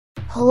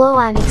Hello,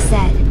 I'm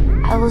Exced.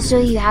 I will show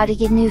you how to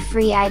get new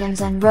free items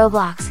on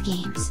Roblox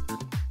games.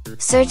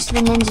 Search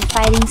the Ninja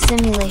Fighting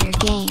Simulator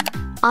game.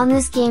 On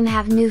this game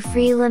have new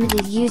free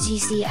limited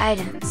UGC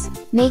items.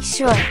 Make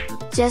sure,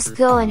 just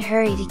go and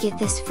hurry to get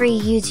this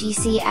free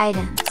UGC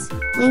items.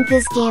 Link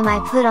this game I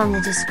put on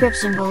the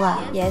description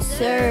below. Yes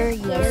sir,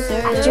 yes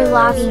sir. After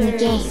logging the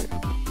game,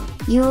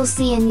 you will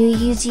see a new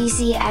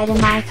UGC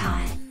item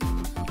icon.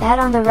 That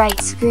on the right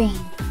screen.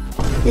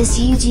 This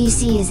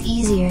UGC is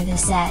easier than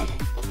said.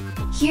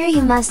 Here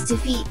you must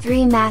defeat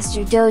 3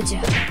 Master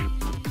Dojo.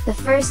 The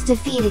first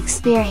defeat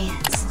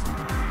experienced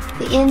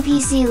the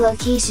NPC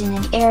location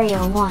in Area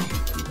 1.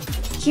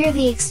 Here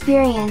the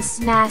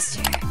experienced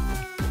Master.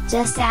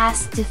 Just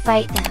ask to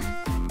fight them.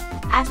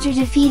 After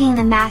defeating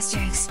the Master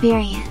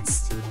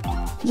experienced,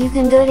 you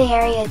can go to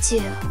Area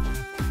 2.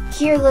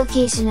 Here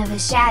location of a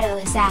Shadow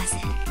Assassin.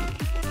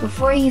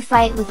 Before you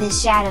fight with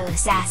this Shadow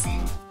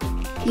Assassin,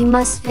 you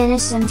must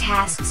finish some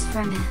tasks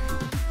from him.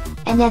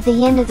 And at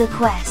the end of the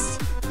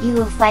quest, you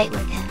will fight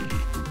with him.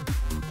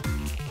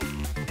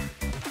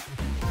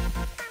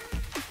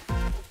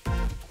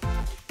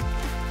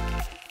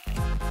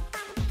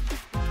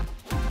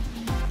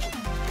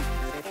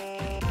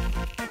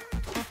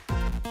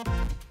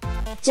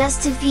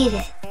 Just defeat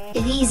it,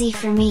 it's easy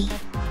for me.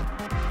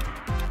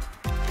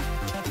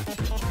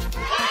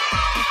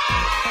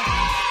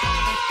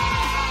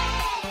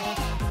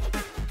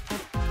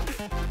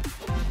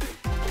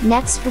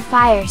 Next for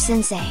Fire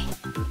Sensei.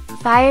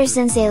 Fire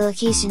Sensei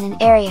location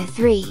in Area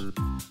 3.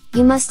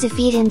 You must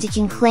defeat him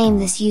to claim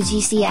this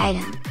UGC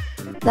item.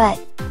 But,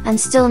 I'm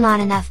still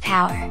not enough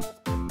power.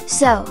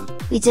 So,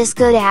 we just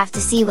go to have to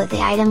see what the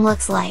item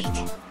looks like.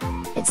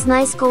 It's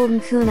nice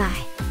golden kunai.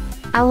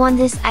 I want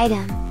this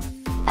item.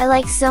 I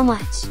like so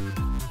much.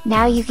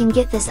 Now you can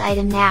get this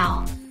item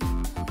now.